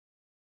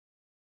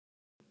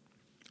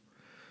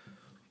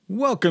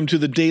Welcome to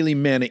the Daily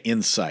Manna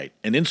Insight,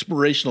 an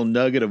inspirational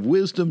nugget of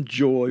wisdom,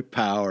 joy,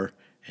 power,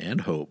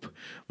 and hope.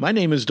 My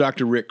name is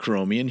Dr. Rick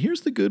Cromie, and here's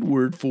the good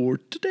word for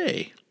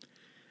today.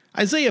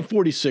 Isaiah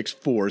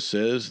 46:4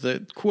 says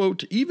that,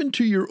 quote, "Even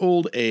to your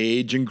old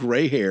age and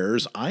gray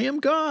hairs, I am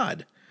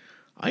God.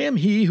 I am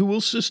he who will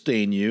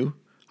sustain you.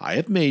 I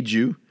have made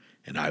you,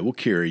 and I will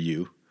carry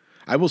you.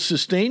 I will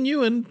sustain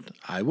you, and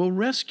I will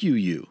rescue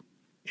you."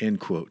 End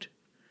quote.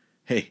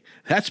 Hey,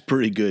 that's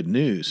pretty good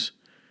news.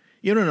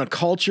 In a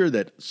culture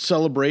that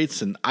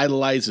celebrates and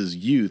idolizes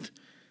youth,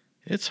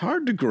 it's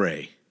hard to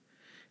gray.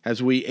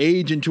 As we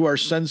age into our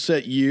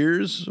sunset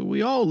years,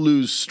 we all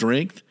lose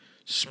strength,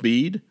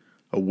 speed,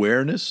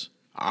 awareness,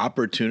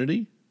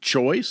 opportunity,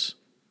 choice,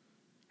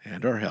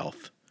 and our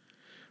health.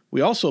 We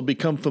also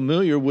become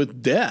familiar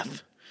with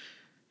death.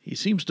 He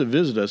seems to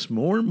visit us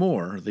more and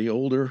more the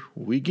older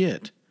we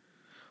get.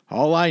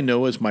 All I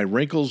know is my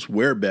wrinkles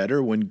wear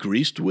better when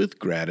greased with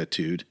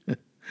gratitude.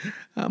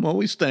 I'm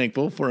always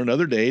thankful for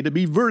another day to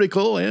be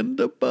vertical and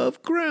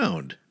above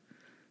ground.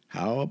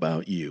 How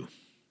about you?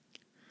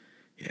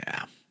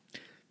 Yeah,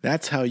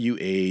 that's how you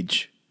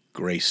age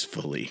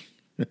gracefully.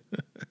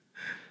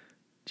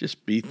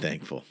 Just be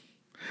thankful.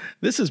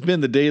 This has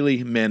been the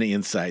Daily Manna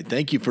Insight.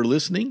 Thank you for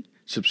listening,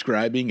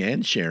 subscribing,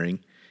 and sharing.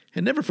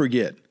 And never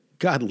forget,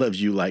 God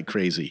loves you like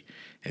crazy,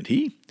 and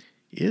He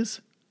is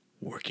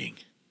working.